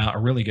pretty good about,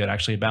 or really good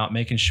actually, about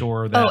making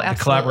sure that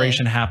the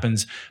collaboration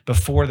happens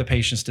before the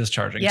patient's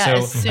discharging.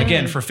 So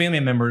again, for family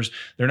members,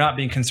 they're not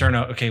being concerned,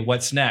 okay,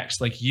 what's next?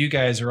 Like, you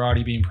guys are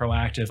already being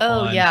proactive.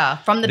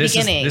 From the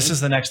beginning. This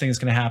is the next thing that's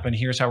going to happen.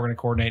 Here's how we're going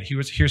to coordinate.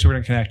 Here's who we're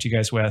going to connect you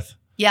guys with.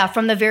 Yeah,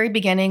 from the very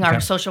beginning, our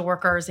social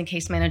workers and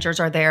case managers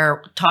are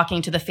there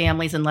talking to the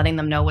families and letting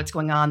them know what's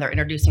going on. They're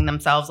introducing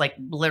themselves, like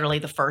literally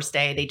the first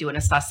day they do an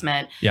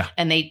assessment. Yeah.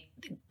 And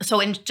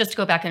just to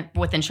go back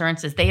with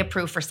insurances, they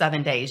approve for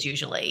 7 days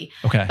usually.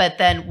 Okay. But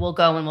then we'll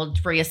go and we'll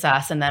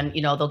reassess, and then,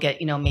 they'll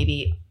get,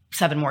 maybe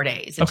 7 more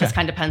days. It just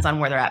kind of depends on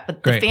where they're at.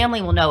 But the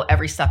family will know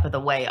every step of the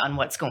way on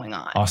what's going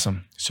on.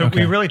 Awesome. So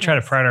we really try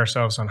to pride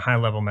ourselves on high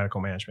level medical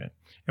management.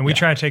 And we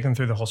try to take them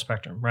through the whole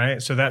spectrum, right?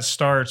 So that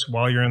starts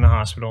while you're in the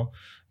hospital.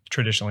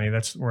 Traditionally,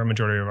 that's where a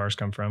majority of ours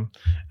come from.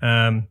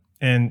 And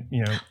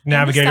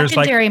navigators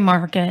secondary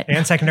market.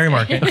 And secondary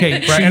market. Okay,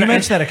 right. So you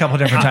mentioned that a couple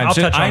different times.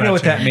 So I know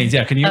what that means.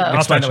 Yeah, can you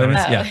explain what it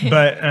means? Yeah.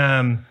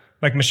 But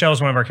like Michelle's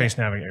one of our case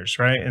navigators,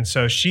 right? And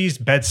so she's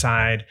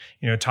bedside,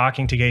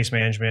 talking to case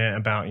management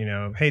about,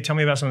 hey, tell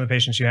me about some of the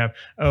patients you have.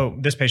 Oh,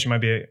 this patient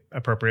might be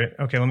appropriate.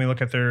 Okay, let me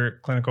look at their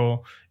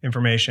clinical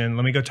information.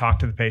 Let me go talk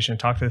to the patient,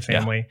 talk to the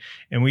family.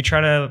 And we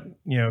try to,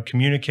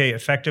 communicate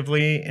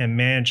effectively and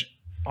manage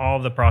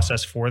all the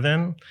process for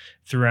them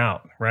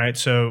throughout, right?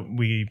 So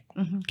we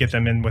get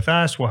them in with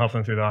us. We'll help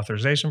them through the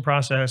authorization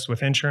process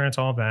with insurance,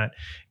 all of that,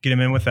 get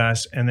them in with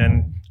us. And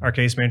then our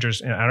case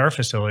managers at our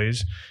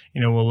facilities,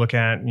 we'll look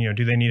at,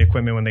 do they need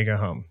equipment when they go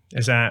home?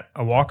 Is that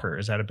a walker?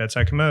 Is that a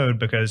bedside commode?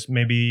 Because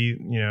maybe,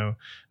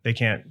 they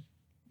can't,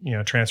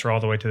 transfer all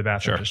the way to the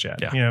bathroom just yet,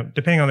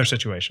 depending on their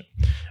situation.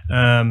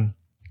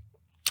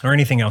 Or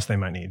anything else they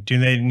might need. Do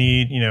they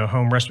need,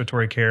 home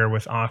respiratory care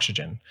with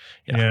oxygen?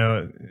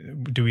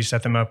 Do we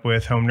set them up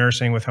with home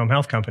nursing with home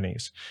health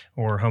companies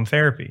or home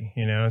therapy?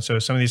 And so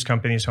some of these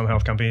companies, home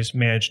health companies,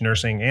 manage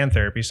nursing and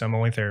therapy, some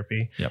only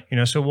therapy.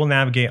 So we'll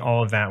navigate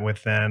all of that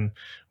with them.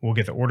 We'll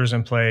get the orders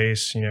in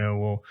place.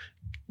 We'll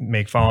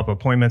make follow-up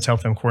appointments,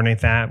 help them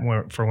coordinate that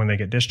for when they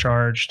get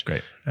discharged.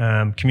 Great.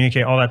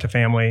 Communicate all that to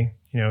family.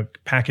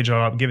 Package it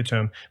all up, give it to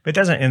them. But it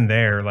doesn't end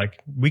there. Like,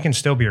 we can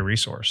still be a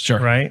resource,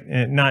 right?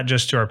 And not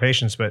just to our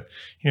patients, but,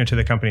 to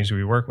the companies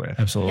we work with.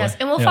 Absolutely. Yes,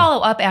 and we'll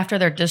follow up after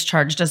they're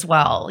discharged as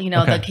well.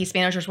 The case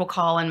managers will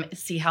call and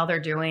see how they're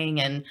doing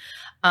and,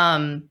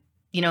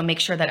 make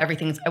sure that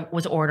everything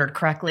was ordered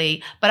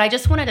correctly. But I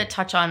just wanted to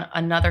touch on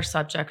another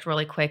subject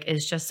really quick,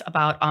 is just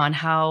about on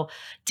how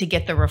to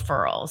get the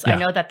referrals. I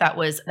know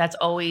that's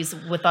always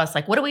with us.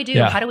 Like, what do we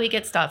do? How do we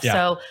get stuff?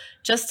 So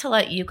just to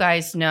let you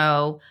guys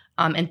know,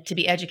 and to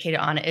be educated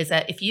on it, is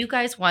that if you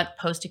guys want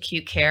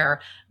post-acute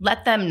care,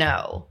 let them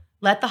know.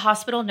 Let the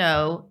hospital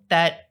know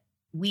that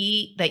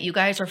you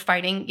guys are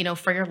fighting,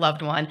 for your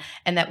loved one,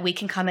 and that we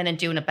can come in and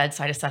do a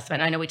bedside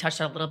assessment. I know we touched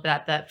on a little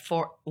bit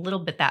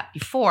that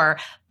before,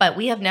 but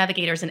we have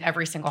navigators in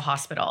every single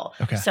hospital.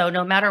 Okay. So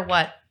no matter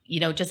what,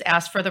 just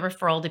ask for the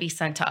referral to be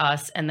sent to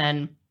us, and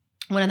then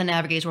one of the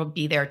navigators will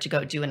be there to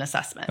go do an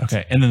assessment.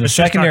 Okay. And then the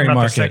secondary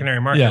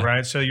market.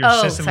 Right? So your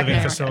assisted living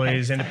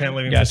facilities, independent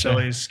living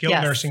facilities, skilled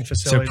nursing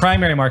facilities. So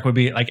primary market would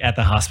be like at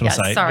the hospital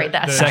site. Sorry,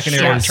 the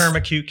secondary short-term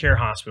acute care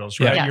hospitals,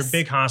 right? Your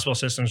big hospital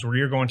systems where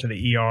you're going to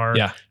the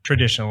ER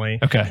traditionally.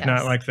 Okay.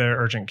 Not like the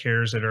urgent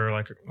cares that are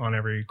like on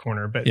every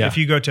corner. But if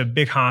you go to a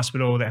big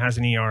hospital that has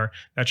an ER,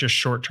 that's your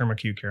short-term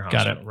acute care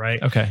hospital, right?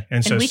 Okay.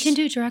 And we can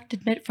do direct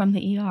admit from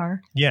the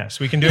ER. Yes,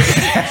 we can do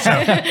it.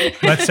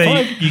 So let's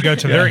say you go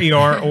to their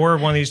ER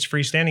or one of these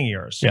freestanding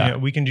ERs.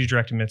 We can do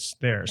direct admits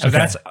there. So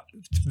that's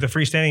the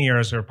freestanding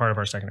ERs are part of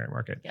our secondary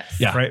market.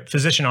 Yes. Right.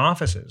 Physician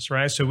offices,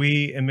 right? So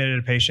we admitted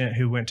a patient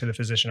who went to the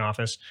physician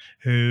office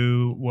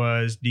who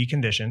was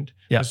deconditioned.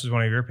 This was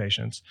one of your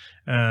patients,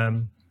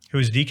 who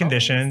was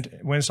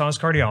deconditioned, went and saw his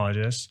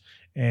cardiologist.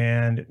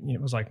 And it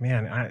was like,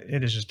 man,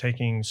 it is just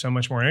taking so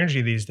much more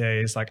energy these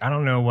days. Like, I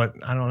don't know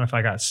if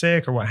I got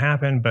sick or what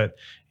happened, but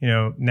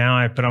now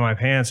I put on my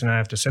pants and I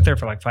have to sit there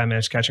for like 5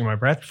 minutes catching my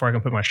breath before I can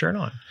put my shirt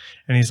on.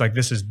 And he's like,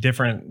 this is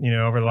different,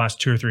 over the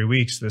last 2 or 3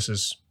 weeks, this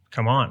is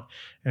come on.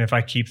 And if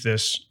I keep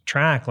this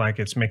track, like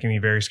it's making me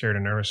very scared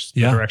and nervous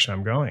the direction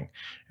I'm going.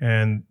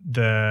 And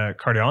the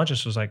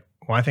cardiologist was like,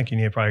 well, I think you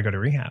need to probably go to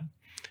rehab.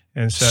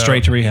 And so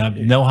straight to rehab,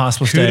 no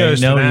hospital stay,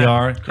 no ER.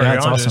 Yeah,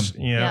 that's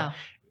awesome. You know,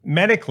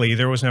 medically,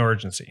 there was no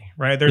urgency,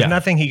 right? There's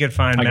nothing he could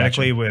find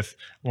medically with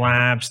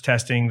labs,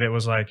 testing that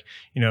was like,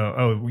 you know,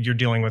 oh, you're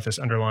dealing with this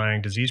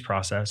underlying disease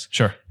process.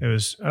 Sure. It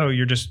was, oh,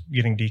 you're just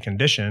getting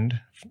deconditioned.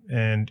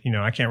 And, you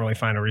know, I can't really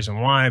find a reason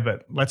why,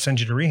 but let's send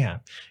you to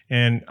rehab.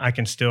 And I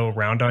can still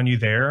round on you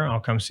there. I'll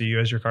come see you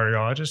as your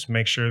cardiologist,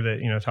 make sure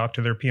that, you know, talk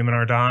to their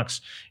PM&R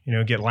docs, you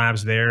know, get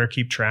labs there,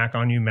 keep track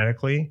on you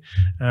medically.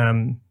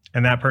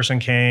 And that person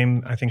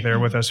came, I think they were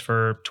with us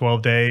for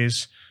 12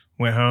 days.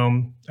 Went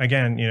home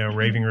again, you know,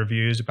 raving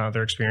reviews about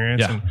their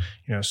experience and,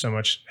 you know, so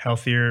much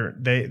healthier.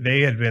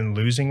 They had been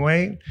losing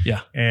weight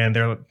and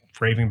they're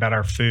raving about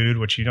our food,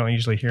 which you don't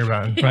usually hear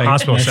about in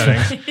hospital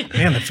settings.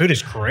 Man, the food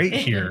is great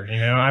here. You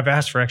know, I've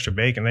asked for extra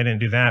bacon. They didn't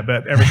do that,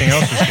 but everything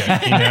else was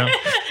good, you know?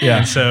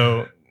 And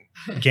so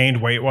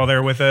gained weight while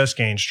they're with us,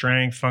 gained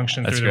strength,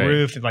 function through the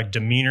roof. Like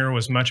demeanor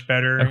was much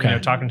better. You know,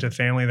 talking to the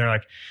family, they're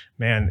like,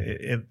 man,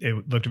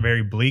 it looked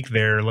very bleak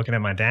there looking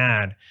at my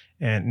dad.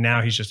 And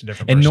now he's just a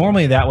different person. And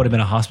normally that would have been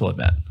a hospital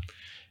event,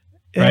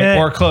 right?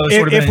 Or close.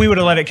 If we would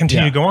have let it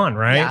continue to go on,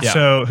 right?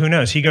 So who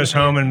knows? He goes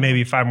home and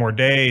maybe 5 more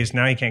days.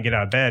 Now he can't get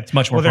out of bed. It's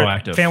much more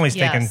proactive. Family's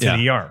taken to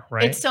the ER,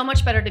 right? It's so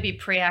much better to be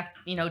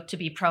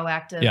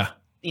proactive. Yeah.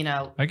 You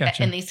know,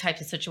 in these types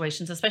of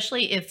situations,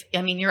 especially if,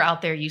 I mean, you're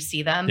out there, you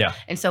see them. Yeah.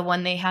 And so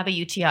when they have a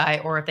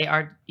UTI or if they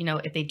are, you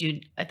know, if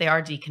they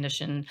are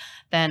deconditioned,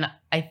 then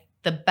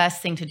the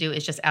best thing to do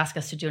is just ask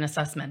us to do an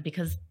assessment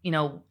because, you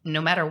know,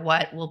 no matter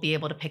what, we'll be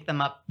able to pick them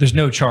up. There's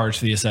no charge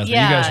to the assessment. You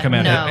guys come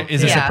out.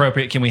 Is this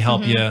appropriate? Can we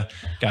help you? Gotcha.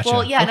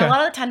 Well, and a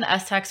lot of the time the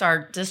S-Techs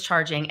are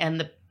discharging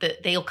and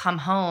they'll come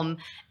home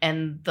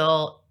and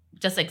they'll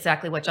just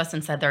exactly what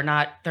Justin said. They're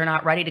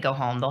not ready to go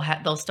home.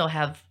 They'll still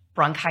have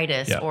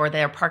bronchitis or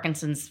their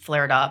Parkinson's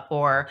flared up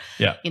or,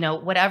 you know,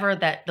 whatever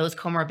that those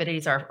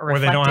comorbidities are reflecting. Or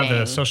they don't have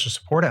the social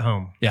support at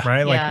home,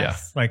 right? Like,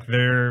 like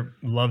their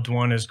loved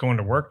one is going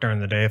to work during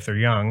the day if they're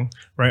young,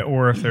 right?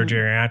 Or if they're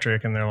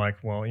geriatric and they're like,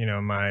 well, you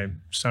know, my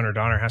son or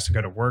daughter has to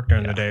go to work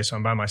during the day, so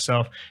I'm by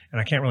myself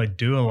and I can't really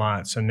do a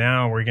lot. So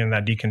now we're getting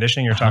that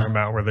deconditioning you're talking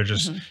about where they're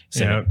just,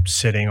 you know,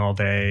 sitting all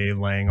day,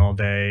 laying all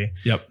day,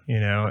 you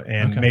know,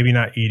 and maybe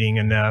not eating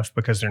enough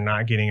because they're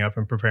not getting up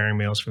and preparing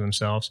meals for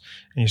themselves.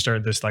 And you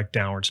start this like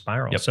downward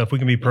spiral. So if we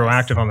can be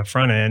proactive on the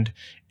front end,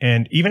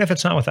 and even if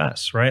it's not with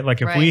us, right?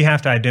 Like if we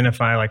have to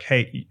identify like,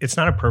 hey, it's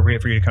not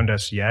appropriate for you to come to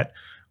us yet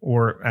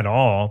or at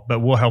all, but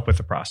we'll help with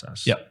the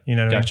process. You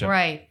know what I mean?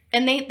 Right.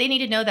 And they need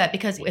to know that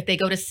because if they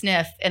go to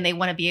sniff and they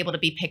want to be able to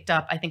be picked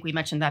up, I think we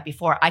mentioned that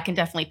before, I can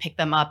definitely pick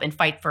them up and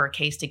fight for a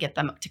case to get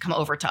them to come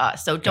over to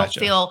us. So don't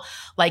feel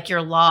like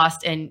you're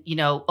lost and, you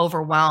know,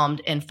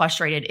 overwhelmed and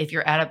frustrated if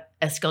you're at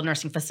a skilled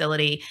nursing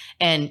facility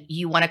and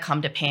you want to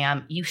come to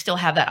PAM, you still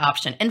have that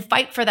option and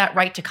fight for that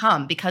right to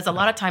come. Because a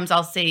lot of times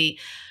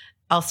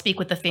I'll speak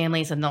with the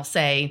families and they'll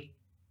say,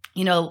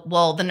 you know,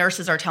 well, the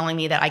nurses are telling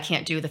me that I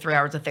can't do the 3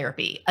 hours of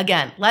therapy.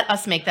 Again, let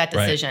us make that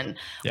decision.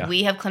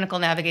 We have clinical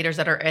navigators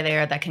that are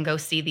there that can go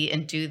see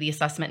and do the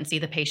assessment and see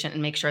the patient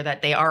and make sure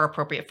that they are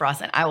appropriate for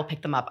us. And I will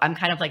pick them up. I'm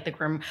kind of like the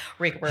grim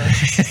reaper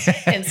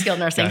in skilled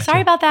nursing.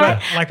 Sorry about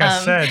that. But like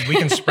I said, we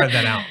can spread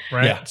that out,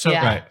 right? So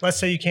let's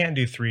say you can't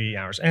do 3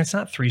 hours and it's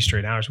not 3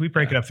 straight hours. We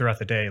break it up throughout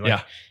the day.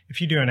 Like if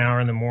you do an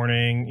hour in the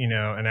morning, you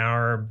know, an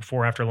hour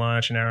before after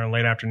lunch, an hour in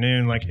late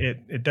afternoon, like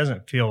it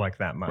doesn't feel like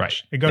that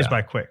much. It goes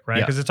by quick, right?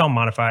 Because it's all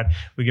modified.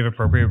 We give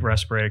appropriate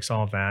rest breaks,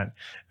 all of that.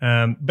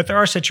 But there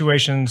are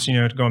situations, you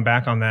know, going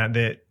back on that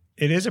it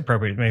is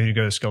appropriate maybe to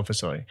go to a skilled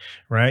facility,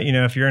 right? You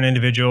know, if you're an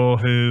individual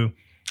who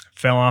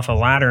fell off a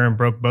ladder and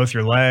broke both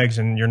your legs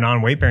and you're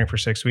non-weight bearing for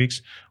 6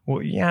 weeks,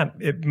 well,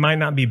 it might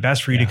not be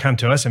best for you to come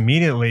to us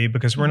immediately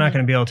because we're not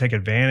going to be able to take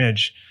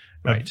advantage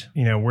of,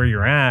 you know, where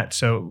you're at.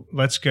 So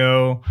let's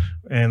go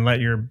and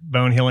let your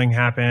bone healing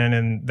happen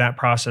and that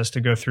process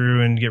to go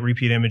through and get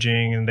repeat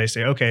imaging. And they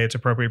say, okay, it's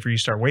appropriate for you to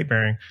start weight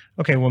bearing.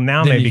 Okay, well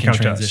now then maybe come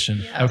transition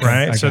to us.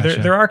 Right? So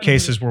there are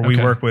cases where we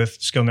work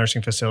with skilled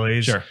nursing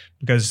facilities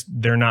because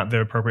they're not the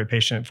appropriate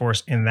patient for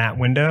us in that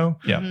window,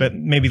 but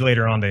maybe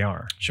later on they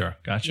are.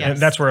 Gotcha. And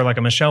that's where like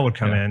a Michelle would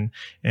come in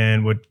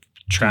and would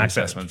track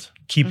assessments.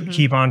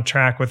 Keep on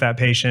track with that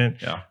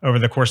patient over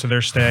the course of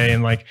their stay.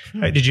 And like,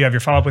 hey, did you have your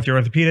follow-up with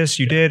your orthopedist?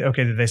 You did?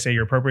 Okay. Did they say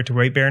you're appropriate to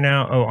weight bear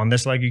now? Oh, on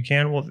this leg you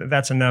can? Well,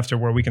 that's enough to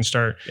where we can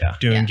start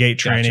doing gait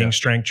training,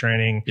 strength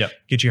training,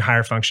 get you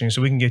higher functioning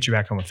so we can get you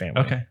back home with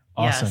family. Okay.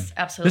 Awesome. Yes,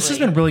 absolutely. This has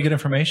been really good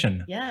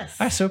information. Yes.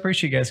 I so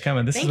appreciate you guys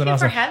coming. This has been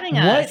awesome. Thank you for having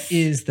us. What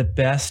is the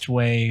best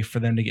way for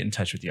them to get in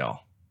touch with y'all?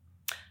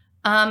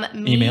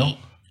 Email?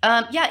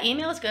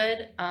 Email is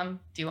good. Do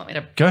you want me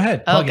to? Go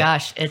ahead. Oh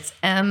gosh, it's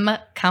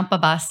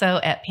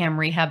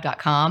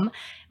mcampabasso@pamrehab.com.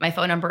 My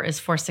phone number is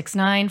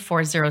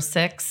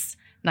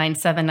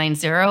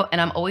 469-406-9790.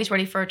 And I'm always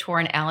ready for a tour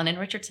in Allen and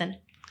Richardson.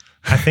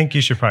 I think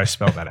you should probably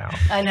spell that out.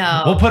 I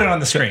know. We'll put it on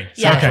the screen.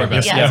 Yeah, Okay.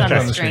 it's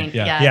on the screen.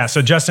 Yeah. Yeah.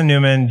 So Justin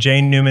Newman,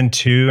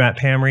 JNewman2 at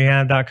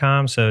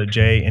PamRehab.com. So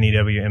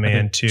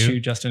JNEWMAN2. 2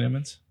 Justin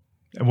Newmans.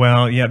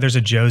 Well, yeah, there's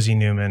a Josie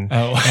Newman.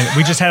 Oh. And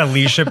we just had a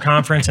leadership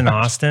conference in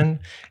Austin,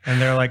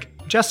 and they're like,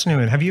 Justin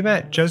Newman, have you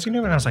met Josie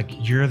Newman? I was like,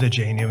 you're the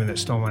J Newman that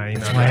stole my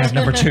email. I have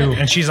number 2.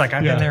 And she's like,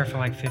 I've been there for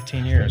like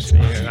 15 years.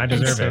 I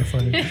deserve it.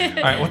 Funny.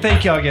 All right. Well,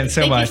 thank y'all again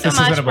so much. Thank you so this has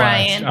much, been a blast.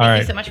 Brian. All Thank right.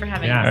 you so much for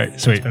having Yeah. us. All right.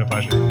 Sweet. It's been a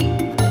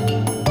pleasure.